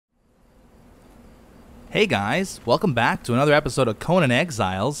Hey guys, welcome back to another episode of Conan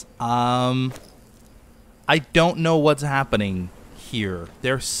Exiles. I don't know what's happening here.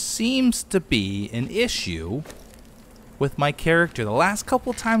 There seems to be an issue with my character. The last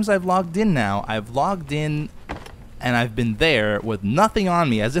couple times I've logged in now, I've logged in and I've been there with nothing on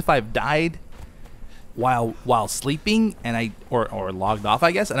me, as if I've died while sleeping, and or logged off,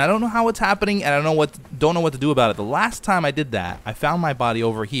 I guess. And I don't know how it's happening, and I don't know what to do about it. The last time I did that, I found my body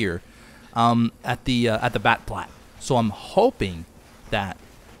over here. At the bat plat. So I'm hoping that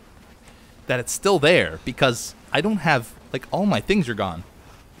it's still there, because I don't have, like, all my things are gone.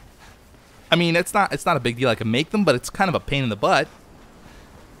 I mean, it's not a big deal. I can make them, but it's kind of a pain in the butt,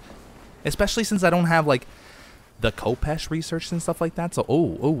 especially since I don't have, like, the Kopesh research and stuff like that. So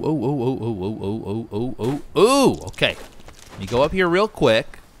okay, let me go up here real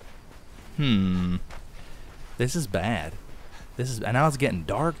quick. This is bad. And now it's getting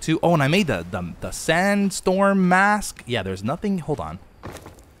dark too. Oh, and I made the sandstorm mask. Yeah, there's nothing. Hold on.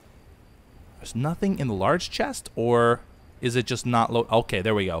 There's nothing in the large chest, or is it just not load? Okay,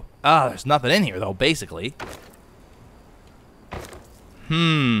 there we go. Ah, there's nothing in here though, basically.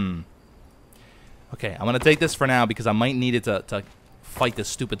 Okay, I'm gonna take this for now because I might need it to fight this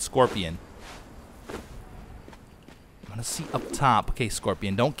stupid scorpion. I'm gonna see up top. Okay,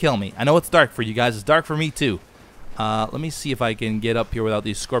 scorpion, don't kill me. I know it's dark for you guys. It's dark for me too. Let me see if I can get up here without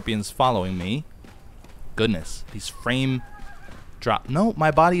these scorpions following me. Goodness, these frame drop. No, my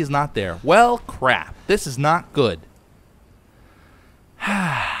body is not there. Well, crap. This is not good.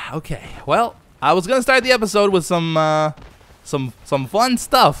 Okay, well, I was gonna start the episode with some fun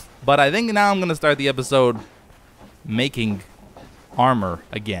stuff, but I think now I'm gonna start the episode making armor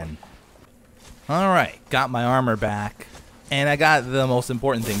again. All right, got my armor back. And I got the most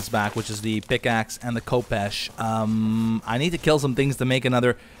important things back, which is the pickaxe and the Kopesh. I need to kill some things to make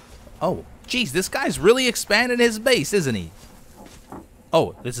another... Oh, geez, this guy's really expanding his base, isn't he?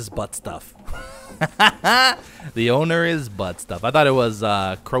 Oh, this is butt stuff. The owner is butt stuff. I thought it was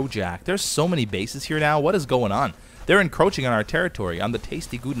Crowjack. There's so many bases here now. What is going on? They're encroaching on our territory, on the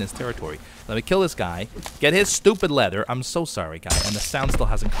tasty goodness territory. Let me kill this guy. Get his stupid leather. I'm so sorry, guy. And the sound still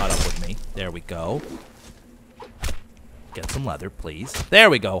hasn't caught up with me. There we go. Get some leather, please. There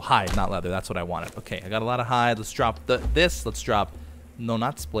we go. Hide, not leather. That's what I wanted. Okay, I got a lot of hide. Let's drop this. Let's drop... No,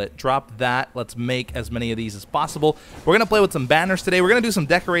 not split. Drop that. Let's make as many of these as possible. We're going to play with some banners today. We're going to do some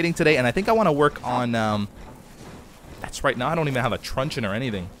decorating today, and I think I want to work on... That's right. Now I don't even have a truncheon or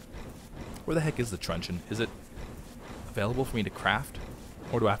anything. Where the heck is the truncheon? Is it available for me to craft?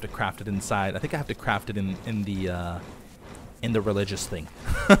 Or do I have to craft it inside? I think I have to craft it in the religious thing.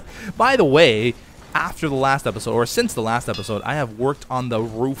 By the way... After the last episode, or since the last episode, I have worked on the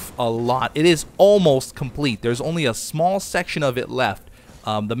roof a lot. It is almost complete. There's only a small section of it left,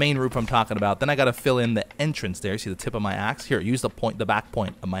 the main roof I'm talking about. Then I got to fill in the entrance there. See the tip of my axe? Here, use the back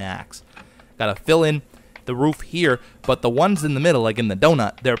point of my axe. Got to fill in the roof here, but the ones in the middle, like in the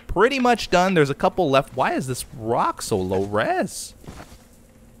donut, they're pretty much done. There's a couple left. Why is this rock so low res?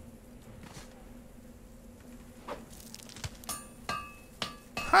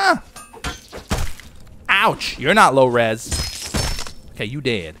 Huh? Ouch! You're not low res. Okay, you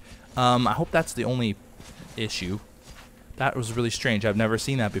dead. I hope that's the only issue. That was really strange. I've never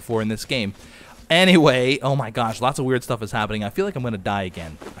seen that before in this game. Anyway, oh my gosh, lots of weird stuff is happening. I feel like I'm gonna die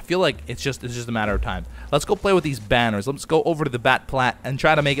again. I feel like it's just a matter of time. Let's go play with these banners. Let's go over to the bat plat and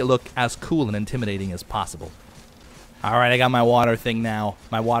try to make it look as cool and intimidating as possible. All right, I got my water thing now.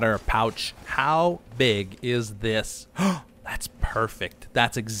 My water pouch. How big is this? That's perfect.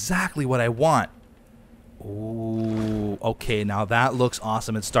 That's exactly what I want. Ooh, okay, now that looks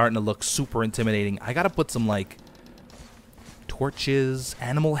awesome. It's starting to look super intimidating. I gotta put some, like, torches,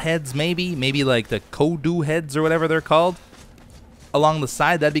 animal heads, maybe like the Kodu heads or whatever they're called along the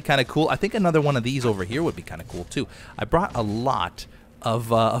side. That'd be kind of cool. I think another one of these over here would be kind of cool too. I brought a lot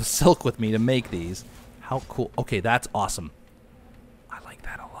of silk with me to make these. How cool. Okay, that's awesome. I like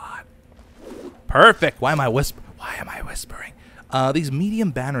that a lot. Perfect. Why am I whispering? These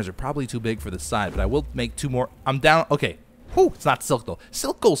medium banners are probably too big for the side, but I will make two more. I'm down. Okay. Whew, it's not silk, though.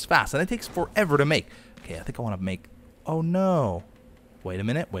 Silk goes fast, and it takes forever to make. Okay, I think I want to make... Oh, no. Wait a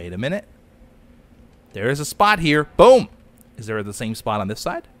minute. There is a spot here. Boom. Is there the same spot on this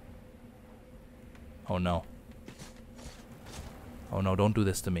side? Oh, no. Oh, no, don't do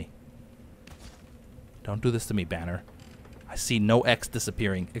this to me. Don't do this to me, banner. I see no X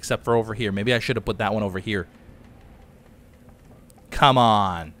disappearing, except for over here. Maybe I should have put that one over here. Come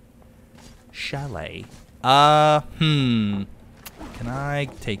on. Chalet. Can I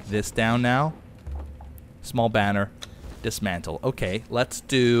take this down now? Small banner. dismantle. Okay, let's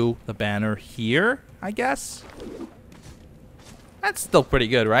do the banner here, I guess. That's still pretty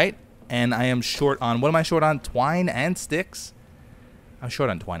good, right? And I am short on, what am I short on? Twine and sticks? I'm short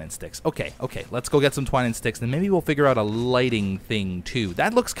on twine and sticks. Okay, okay, let's go get some twine and sticks, and maybe we'll figure out a lighting thing, too.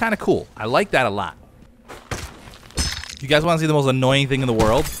 That looks kind of cool. I like that a lot. You guys want to see the most annoying thing in the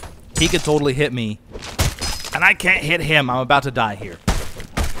world? He could totally hit me, and I can't hit him. I'm about to die here.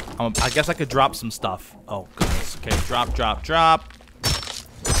 I guess I could drop some stuff. Oh, goodness. Okay, drop, drop, drop.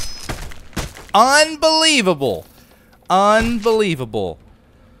 Unbelievable. Unbelievable.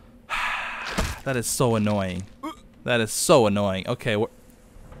 That is so annoying. That is so annoying. Okay, what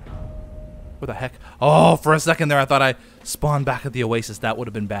the heck? Oh, for a second there, I thought I spawned back at the oasis. That would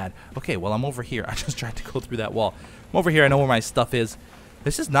have been bad. Okay, well, I'm over here. I just tried to go through that wall. I'm over here. I know where my stuff is.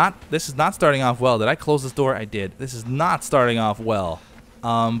 This is not starting off well. Did I close this door? I did. This is not starting off well.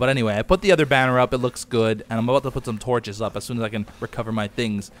 But anyway, I put the other banner up. It looks good, and I'm about to put some torches up as soon as I can recover my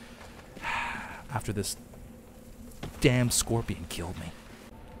things. After this damn scorpion killed me.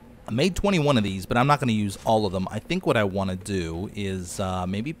 I made 21 of these, but I'm not going to use all of them. I think what I want to do is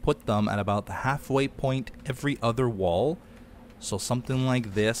maybe put them at about the halfway point every other wall. So something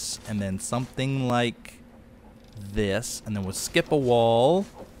like this, and then something like this, and then we'll skip a wall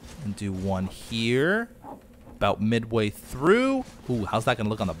and do one here about midway through. Ooh, how's that going to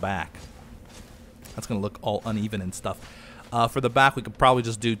look on the back? That's going to look all uneven and stuff. For the back, we could probably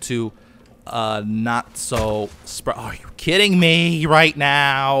just do two not so are you kidding me right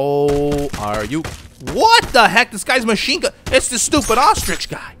now? Are you? What the heck? This guy's machine gun. It's the stupid ostrich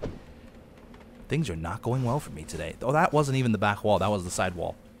guy. Things are not going well for me today. Oh, that wasn't even the back wall. That was the side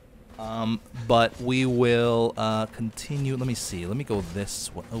wall. But we will continue. Let me see. Let me go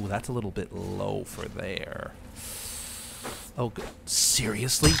this way. Oh, that's a little bit low for there. Oh, good.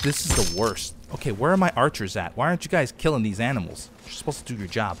 Seriously? This is the worst. Okay, where are my archers at? Why aren't you guys killing these animals? You're supposed to do your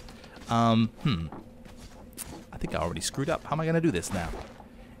job. I think I already screwed up. How am I going to do this now?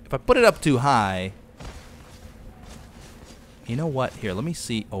 If I put it up too high... You know what? Here, let me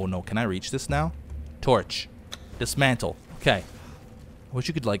see. Oh, no. Can I reach this now? Torch. Dismantle. Okay. I wish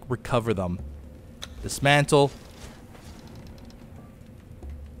you could, like, recover them. Dismantle.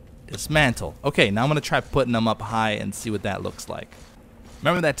 Dismantle. Okay, now I'm going to try putting them up high and see what that looks like.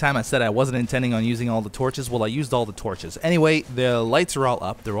 Remember that time I said I wasn't intending on using all the torches? Well, I used all the torches. Anyway, the lights are all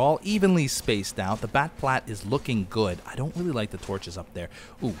up. They're all evenly spaced out. The bat plat is looking good. I don't really like the torches up there.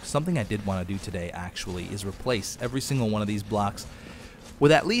 Ooh, something I did want to do today, actually, is replace every single one of these blocks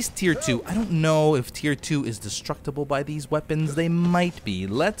with at least tier 2. I don't know if tier 2 is destructible by these weapons. They might be.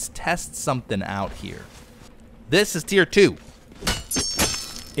 Let's test something out here. This is tier 2.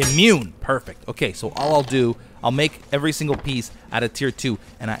 Immune. Perfect. Okay, so all I'll do... I'll make every single piece out of tier 2,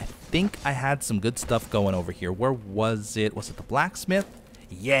 and I think I had some good stuff going over here. Where was it? Was it the blacksmith?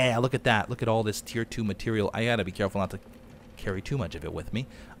 Yeah, look at that. Look at all this tier 2 material. I gotta be careful not to carry too much of it with me.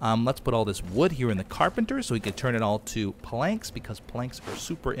 Let's put all this wood here in the carpenter so we can turn it all to planks, because planks are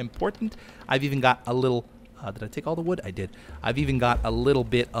super important. I've even got a little... did I take all the wood? I did. I've even got a little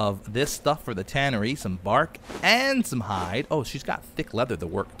bit of this stuff for the tannery, some bark, and some hide. Oh, she's got thick leather to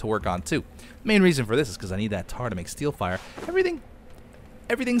work on, too. The main reason for this is because I need that tar to make steel fire.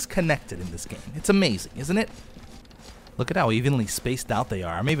 Everything's connected in this game. It's amazing, isn't it? Look at how evenly spaced out they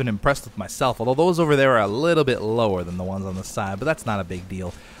are. I'm even impressed with myself, although those over there are a little bit lower than the ones on the side, but that's not a big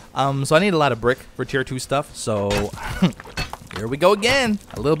deal. So I need a lot of brick for tier 2 stuff, so... Here we go again.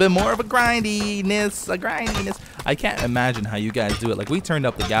 A little bit more of a grindiness. I can't imagine how you guys do it. Like, we turned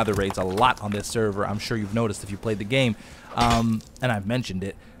up the gather rates a lot on this server. I'm sure you've noticed if you played the game. And I've mentioned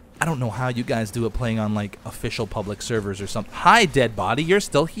it. I don't know how you guys do it playing on, like, official public servers or something. Hi, dead body. You're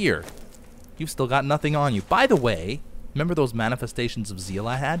still here. You've still got nothing on you. By the way, remember those manifestations of zeal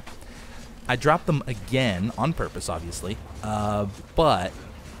I had? I dropped them again, on purpose, obviously. But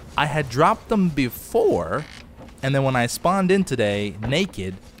I had dropped them before... And then when I spawned in today,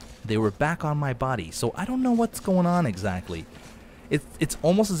 naked, they were back on my body. So I don't know what's going on exactly. It's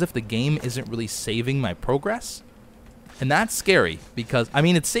almost as if the game isn't really saving my progress. And that's scary because, I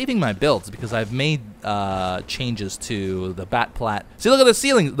mean, it's saving my builds because I've made changes to the bat plat. See, look at the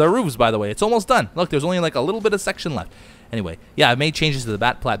ceiling, the roofs, by the way. It's almost done. Look, there's only like a little bit of section left. Anyway, yeah, I've made changes to the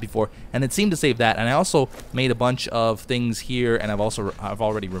bat plat before, and it seemed to save that. And I also made a bunch of things here, and I've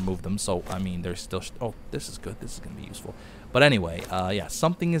already removed them. So I mean, there's still. Oh, this is good. This is gonna be useful. But anyway, yeah,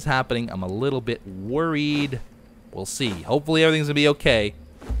 something is happening. I'm a little bit worried. We'll see. Hopefully, everything's gonna be okay.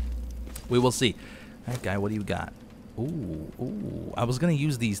 We will see. All right, guy, what do you got? Ooh. I was gonna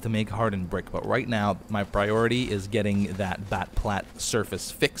use these to make hardened brick, but right now my priority is getting that bat plat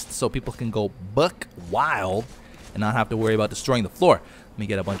surface fixed so people can go buck wild and not have to worry about destroying the floor. Let me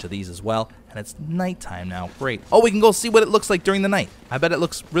get a bunch of these as well. And it's nighttime now. Great. Oh, we can go see what it looks like during the night. I bet it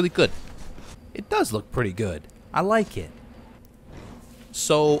looks really good. It does look pretty good. I like it.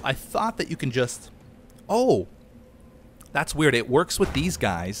 So I thought that you can just... Oh, that's weird. It works with these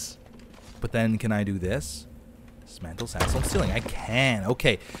guys. But then can I do this? Dismantle sandstone ceiling. I can.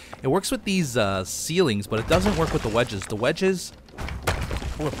 Okay. It works with these ceilings, but it doesn't work with the wedges. The wedges...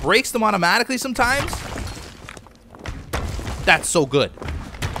 Oh, it breaks them automatically sometimes? That's so good.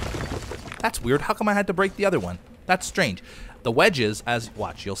 That's weird. How come I had to break the other one? That's strange. The wedges, as...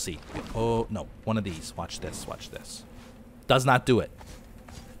 Watch, you'll see. Oh, no. One of these. Watch this. Watch this. Does not do it.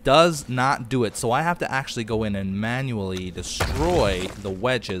 Does not do it. So I have to actually go in and manually destroy the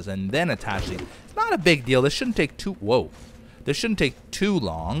wedges and then attach these. It's not a big deal. This shouldn't take too... Whoa. This shouldn't take too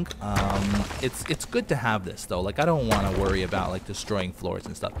long. It's good to have this, though. Like, I don't want to worry about, like, destroying floors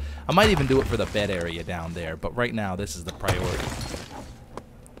and stuff. I might even do it for the bed area down there. But right now, this is the priority.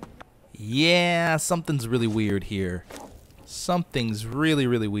 Yeah, something's really weird here. Something's really,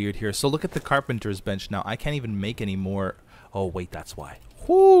 really weird here. So look at the carpenter's bench now. I can't even make any more. Oh, wait, that's why.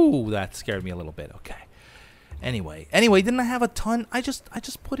 Whoo, that scared me a little bit. Okay. Anyway, didn't I have a ton? I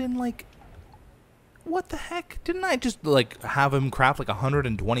just put in, like... What the heck? Didn't I just, like, have him craft, like,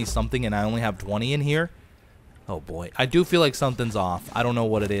 120 something and I only have 20 in here? Oh, boy. I do feel like something's off. I don't know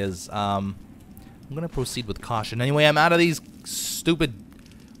what it is. I'm going to proceed with caution. Anyway, I'm out of these stupid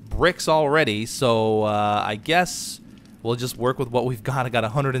bricks already, so I guess we'll just work with what we've got. I got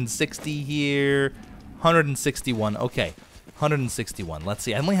 160 here, 161. Okay, 161. Let's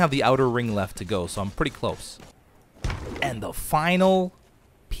see. I only have the outer ring left to go, so I'm pretty close. And the final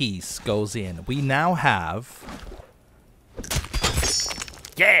piece goes in. We now have...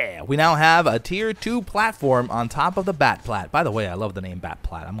 Yeah! We now have a Tier 2 platform on top of the Bat Plat. By the way, I love the name Bat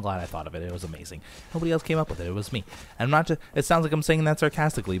Plat. I'm glad I thought of it. It was amazing. Nobody else came up with it. It was me. And I'm not just... It sounds like I'm saying that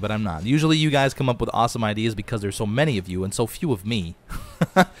sarcastically, but I'm not. Usually you guys come up with awesome ideas because there's so many of you and so few of me.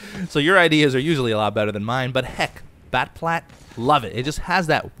 So your ideas are usually a lot better than mine, but heck, Bat Plat, love it. It just has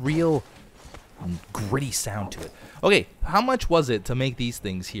that real gritty sound to it. Okay, how much was it to make these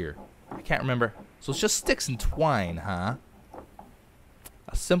things here? I can't remember. So it's just sticks and twine, huh?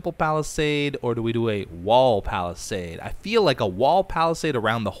 A simple palisade, or do we do a wall palisade? I feel like a wall palisade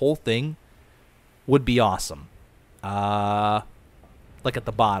around the whole thing would be awesome. Like at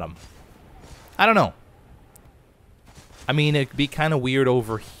the bottom. I don't know. I mean, it'd be kind of weird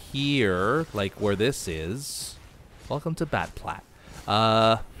over here, like where this is. Welcome to Bat Plat.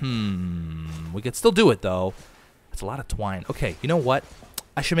 We could still do it, though. It's a lot of twine. Okay, you know what?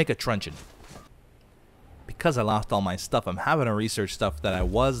 I should make a truncheon. Because I lost all my stuff, I'm having to research stuff that I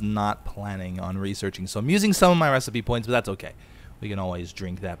was not planning on researching. So I'm using some of my recipe points, but that's okay. We can always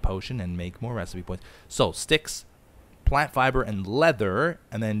drink that potion and make more recipe points. So, sticks, plant fiber, and leather,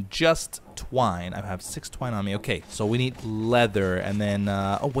 and then just twine. I have 6 twine on me. Okay, so we need leather, and then...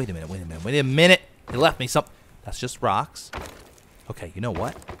 oh, wait a minute. It left me some... That's just rocks. Okay, you know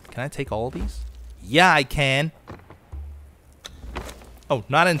what? Can I take all of these? Yeah, I can. Oh,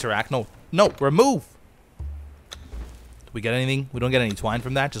 not interact. No, remove. We get anything? We don't get any twine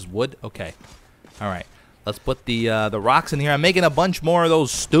from that? Just wood? Okay. All right. Let's put the rocks in here. I'm making a bunch more of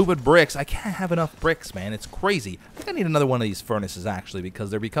those stupid bricks. I can't have enough bricks, man. It's crazy. I think I need another one of these furnaces, actually,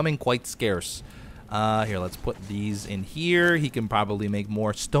 because they're becoming quite scarce. Here, let's put these in here. He can probably make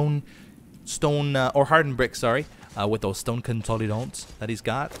more stone or hardened bricks, sorry, with those stone consolidants that he's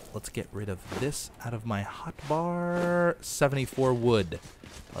got. Let's get rid of this out of my hotbar. 74 wood.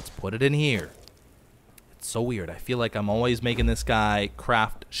 Let's put it in here. So weird. I feel like I'm always making this guy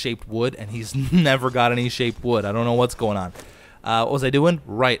craft shaped wood, and he's never got any shaped wood. I don't know what's going on. What was I doing?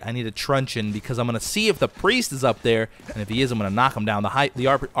 Right, I need a truncheon because I'm going to see if the priest is up there, and if he is, I'm going to knock him down, the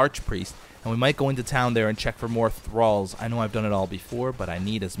archpriest, and we might go into town there and check for more thralls. I know I've done it all before, but I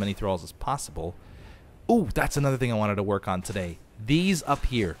need as many thralls as possible. Ooh, that's another thing I wanted to work on today. These up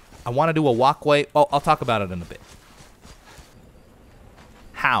here. I want to do a walkway. Oh, I'll talk about it in a bit.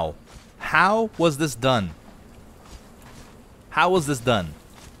 How? How was this done? How was this done?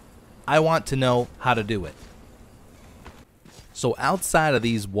 I want to know how to do it. So outside of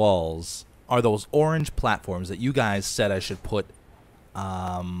these walls are those orange platforms that you guys said I should put, what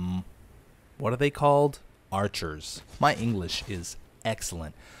are they called? Archers. My English is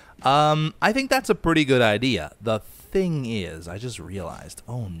excellent. I think that's a pretty good idea. The thing is, I just realized,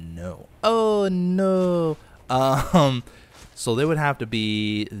 oh no. So they would have to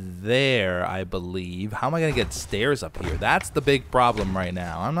be there, I believe. How am I going to get stairs up here? That's the big problem right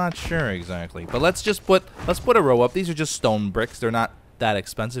now. I'm not sure exactly. But let's put a row up. These are just stone bricks. They're not that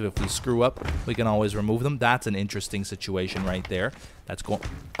expensive. If we screw up, we can always remove them. That's an interesting situation right there. That's going...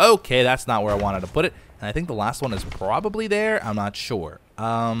 Okay, that's not where I wanted to put it. And I think the last one is probably there. I'm not sure.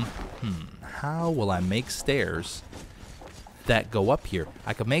 How will I make stairs that go up here?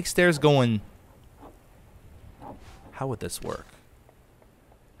 I could make stairs going... How would this work?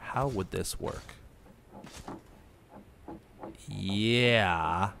 How would this work?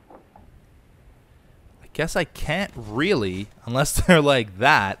 Yeah. I guess I can't really, unless they're like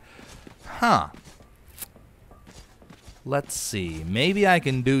that. Huh. Let's see. Maybe I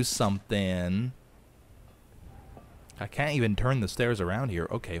can do something. I can't even turn the stairs around here.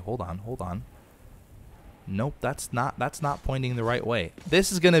 Okay, hold on, hold on. Nope, that's not pointing the right way.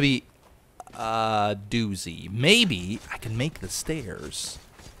 This is gonna be a doozy. Maybe I can make the stairs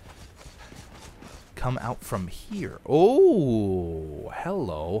come out from here. Oh,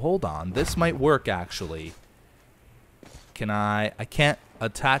 hello. Hold on. This might work, actually. Can I can't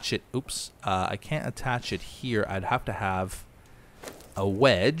attach it. Oops. I can't attach it here. I'd have to have a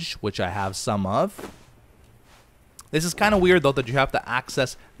wedge, which I have some of. This is kind of weird, though, that you have to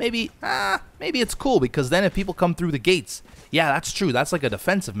access. Maybe it's cool, because then if people come through the gates. Yeah, that's true. That's like a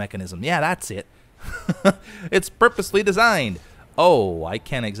defensive mechanism. Yeah, that's it. It's purposely designed. Oh, I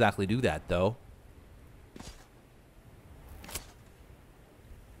can't exactly do that, though.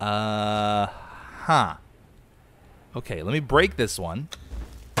 Okay, let me break this one.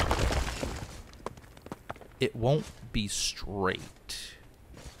 It won't be straight.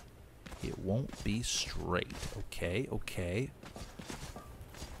 It won't be straight. Okay, okay.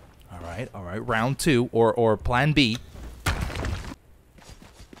 All right. Round two, or plan B.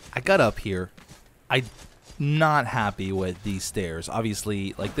 I got up here. I'm not happy with these stairs.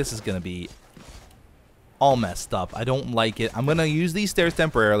 Obviously, like, this is going to be all messed up. I don't like it. I'm going to use these stairs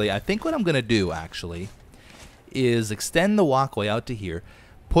temporarily. I think what I'm going to do, actually, is extend the walkway out to here,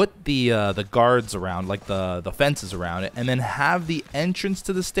 put the guards around, like the fences around it, and then have the entrance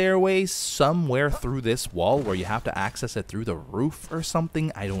to the stairway somewhere through this wall where you have to access it through the roof or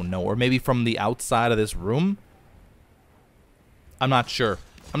something. I don't know. Or maybe from the outside of this room. I'm not sure.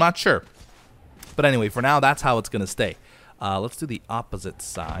 But anyway, for now, that's how it's going to stay. Let's do the opposite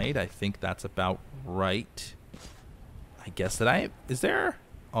side. I think that's about right. I guess that is there?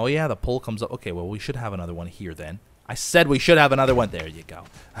 Oh yeah, the pole comes up. Okay, well, we should have another one here then. I said we should have another one. There you go.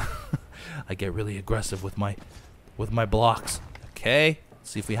 I get really aggressive with my blocks. Okay,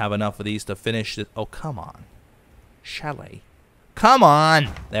 let's see if we have enough of these to finish it. Oh, come on. Chalet. Come on.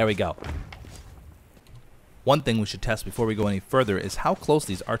 There we go. One thing we should test before we go any further is how close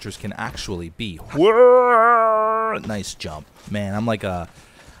these archers can actually be. Whoa! Nice jump. Man, I'm like the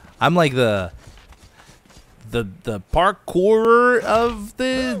parkourer of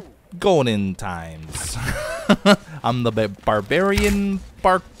the Conan times. I'm the barbarian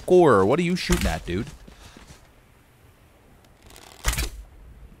parkourer. What are you shooting at, dude?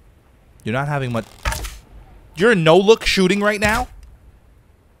 You're not having much... You're no-look shooting right now?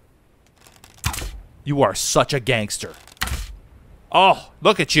 You are such a gangster. Oh,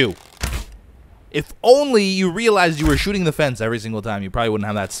 look at you. If only you realized you were shooting the fence every single time, you probably wouldn't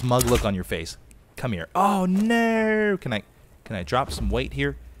have that smug look on your face. Come here. Oh, no. Can I drop some weight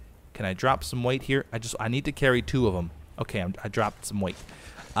here? Can I drop some weight here? I need to carry 2 of them. Okay, I dropped some weight.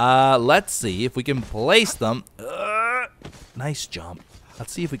 Let's see if we can place them. Nice jump.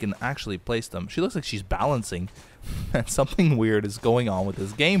 Let's see if we can actually place them. She looks like she's balancing. Something weird is going on with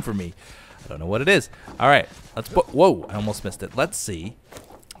this game for me. I don't know what it is. All right, let's put... Whoa, I almost missed it. Let's see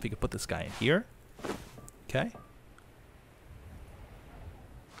if we can put this guy in here. Okay.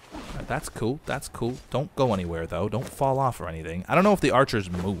 Right, that's cool. That's cool. Don't go anywhere, though. Don't fall off or anything. I don't know if the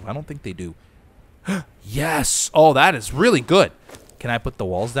archers move. I don't think they do. Yes! Oh, that is really good. Can I put the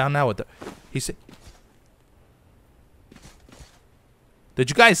walls down now with the... He said... Did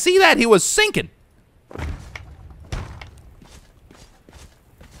you guys see that? He was sinking.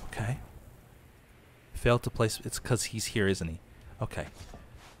 Okay. Failed to place... It's because he's here, isn't he? Okay.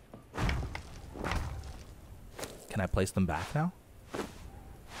 Can I place them back now?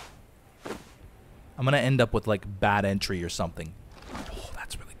 I'm going to end up with, like, bad entry or something. Oh,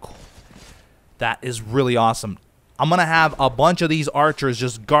 that's really cool. That is really awesome. I'm going to have a bunch of these archers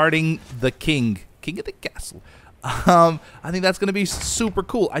just guarding the king. King of the castle. I think that's going to be super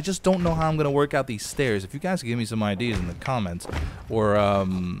cool. I just don't know how I'm going to work out these stairs. If you guys could give me some ideas in the comments or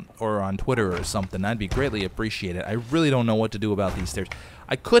on Twitter or something, that'd be greatly appreciated. I really don't know what to do about these stairs.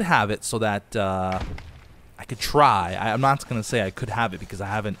 I could have it so that I could try. I'm not going to say I could have it because I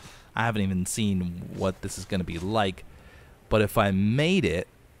haven't even seen what this is going to be like. But if I made it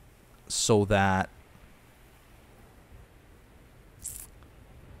so that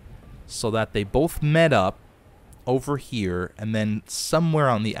so that they both met up over here, and then somewhere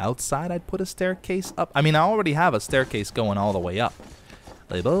on the outside I'd put a staircase up. I mean, I already have a staircase going all the way up.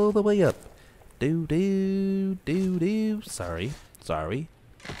 Like all the way up. Do. Sorry.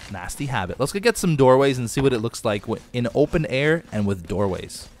 Nasty habit. Let's go get some doorways and see what it looks like in open air and with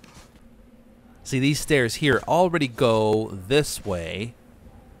doorways. See, these stairs here already go this way.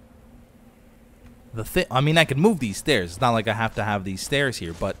 I mean, I can move these stairs. It's not like I have to have these stairs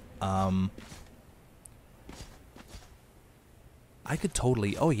here, but I could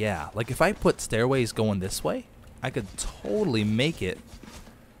totally, oh yeah, like if I put stairways going this way, I could totally make it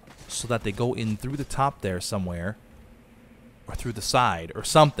so that they go in through the top there somewhere, or through the side or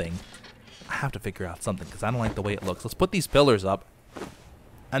something. I have to figure out something because I don't like the way it looks. Let's put these pillars up,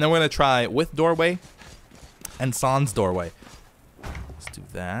 and then we're going to try with doorway and sans doorway. Let's do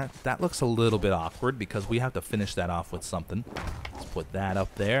that. That looks a little bit awkward because we have to finish that off with something. Let's put that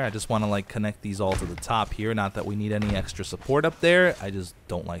up there. I just want to like connect these all to the top here. Not that we need any extra support up there. I just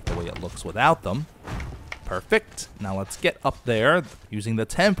don't like the way it looks without them. Perfect. Now let's get up there using the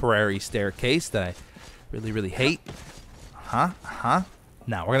temporary staircase that I really hate. Now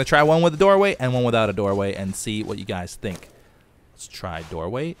we're going to try one with a doorway and one without a doorway and see what you guys think. Let's try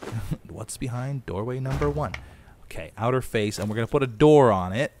doorway. What's behind doorway number 1? Okay, outer face, and we're going to put a door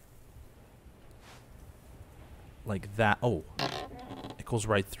on it. Like that. Oh, it goes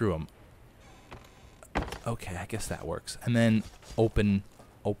right through them. Okay, I guess that works. And then open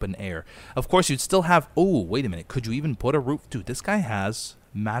air. Of course, you'd still have... Oh, wait a minute. Could you even put a roof? Dude, this guy has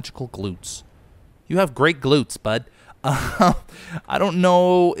magical glutes. You have great glutes, bud. I don't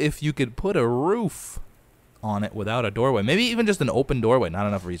know if you could put a roof on it without a doorway. Maybe even just an open doorway. Not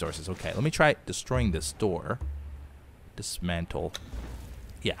enough resources. Okay, let me try destroying this door. Dismantle.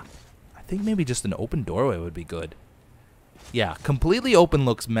 Yeah, I think maybe just an open doorway would be good. Yeah, completely open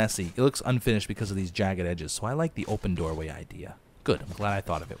looks messy. It looks unfinished because of these jagged edges. So I like the open doorway idea. Good, I'm glad I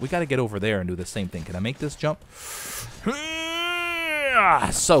thought of it. We got to get over there and do the same thing. Can I make this jump?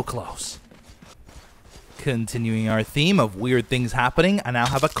 So close. Continuing our theme of weird things happening, I now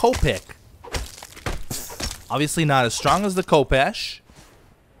have a Copic. Obviously not as strong as the Kopesh,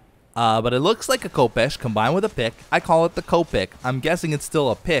 but it looks like a Kopesh combined with a pick. I call it the Copic. I'm guessing it's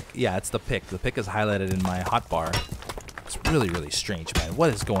still a pick. Yeah, it's the pick. The pick is highlighted in my hotbar. It's really strange, man. What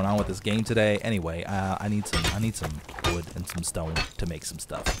is going on with this game today? Anyway, I need some wood and some stone to make some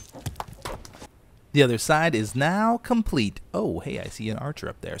stuff. The other side is now complete. Oh, hey, I see an archer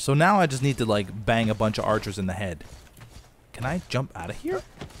up there. So now I just need to, like, bang a bunch of archers in the head. Can I jump out of here?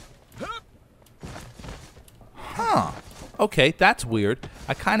 Huh. Okay, that's weird.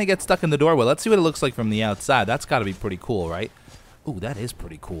 I kind of get stuck in the doorway. Let's see what it looks like from the outside. That's got to be pretty cool, right? Ooh, that is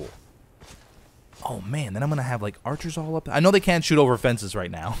pretty cool. Oh, man, then I'm going to have, like, archers all up. I know they can't shoot over fences right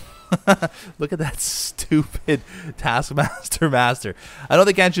now. Look at that stupid Taskmaster Master. I know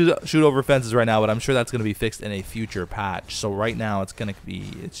they can't shoot over fences right now, but I'm sure that's going to be fixed in a future patch. So right now it's going to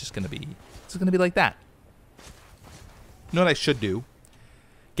be, it's going to be like that. You know what I should do?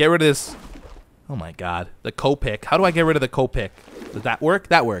 Get rid of this. Oh, my God. The Copic. How do I get rid of the Copic? Did that work?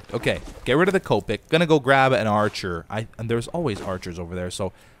 That worked. Okay. Get rid of the Copic. Gonna go grab an archer. And there's always archers over there,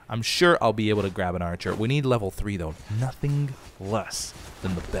 so I'm sure I'll be able to grab an archer. We need level 3, though. Nothing less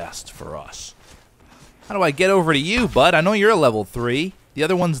than the best for us. How do I get over to you, bud? I know you're a level 3. The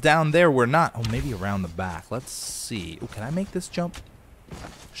other ones down there were not. Oh, maybe around the back. Let's see. Oh, can I make this jump?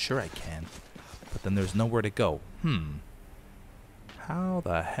 Sure I can. But then there's nowhere to go. How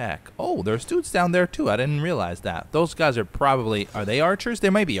the heck? Oh, there's dudes down there, too. I didn't realize that. Those guys are probably... Are they archers? They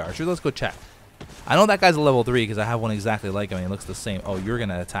might be archers. Let's go check. I know that guy's a level 3 because I have one exactly like him. He looks the same. Oh, you're going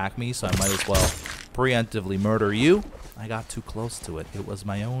to attack me, so I might as well preemptively murder you. I got too close to it. It was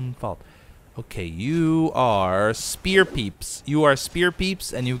my own fault. Okay, you are spear peeps. You are spear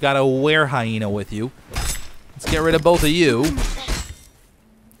peeps, and you've got a were hyena with you. Let's get rid of both of you.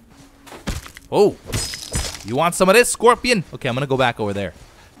 Oh, you want some of this, Scorpion? Okay, I'm going to go back over there.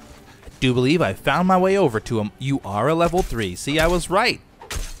 I do believe I found my way over to him. You are a level 3. See, I was right.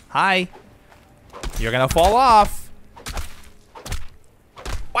 Hi. You're going to fall off.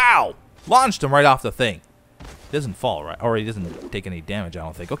 Wow. Launched him right off the thing. He doesn't fall, right? Or he doesn't take any damage, I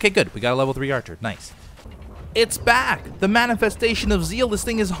don't think. Okay, good. We got a level 3 archer. Nice. It's back. The manifestation of zeal. This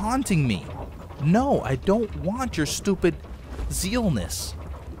thing is haunting me. No, I don't want your stupid zealness.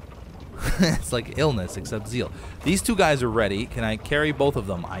 It's like illness, except zeal. These two guys are ready. Can I carry both of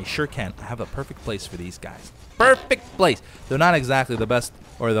them? I sure can. I have a perfect place for these guys. Perfect place. They're not exactly the best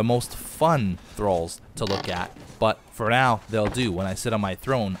or the most fun thralls to look at, but for now, they'll do. When I sit on my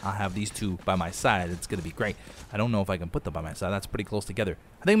throne, I'll have these two by my side. It's going to be great. I don't know if I can put them by my side. That's pretty close together.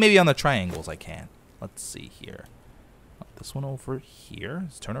 I think maybe on the triangles I can. Let's see here. This one over here.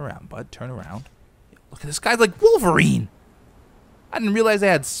 Let's turn around, bud. Turn around. Look at this guy's like Wolverine. I didn't realize they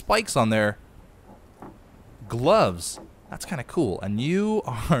had spikes on their gloves. That's kind of cool. And you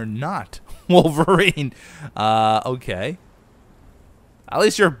are not Wolverine. Okay. At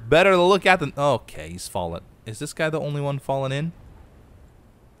least you're better to look at than... Okay, he's fallen. Is this guy the only one falling in?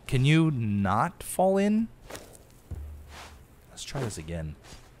 Can you not fall in? Let's try this again.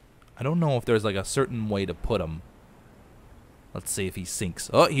 I don't know if there's like a certain way to put him. Let's see if he sinks.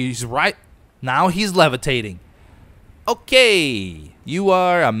 Oh, he's right. Now he's levitating. Okay. You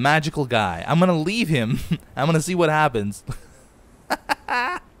are a magical guy. I'm going to leave him. I'm going to see what happens.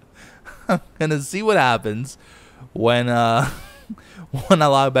 I'm going to see what happens when when I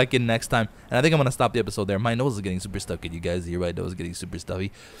log back in next time. And I think I'm going to stop the episode there. My nose is getting super stuck. Can you guys hear my nose is getting super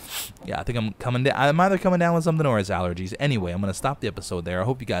stuffy? Yeah, I think I'm coming down. I'm either coming down with something or it's allergies. Anyway, I'm going to stop the episode there. I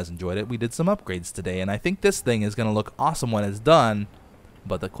hope you guys enjoyed it. We did some upgrades today, and I think this thing is going to look awesome when it's done.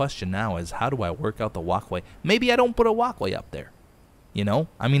 But the question now is, how do I work out the walkway? Maybe I don't put a walkway up there. You know?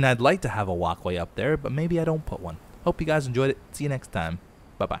 I mean, I'd like to have a walkway up there, but maybe I don't put one. Hope you guys enjoyed it. See you next time.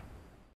 Bye-bye.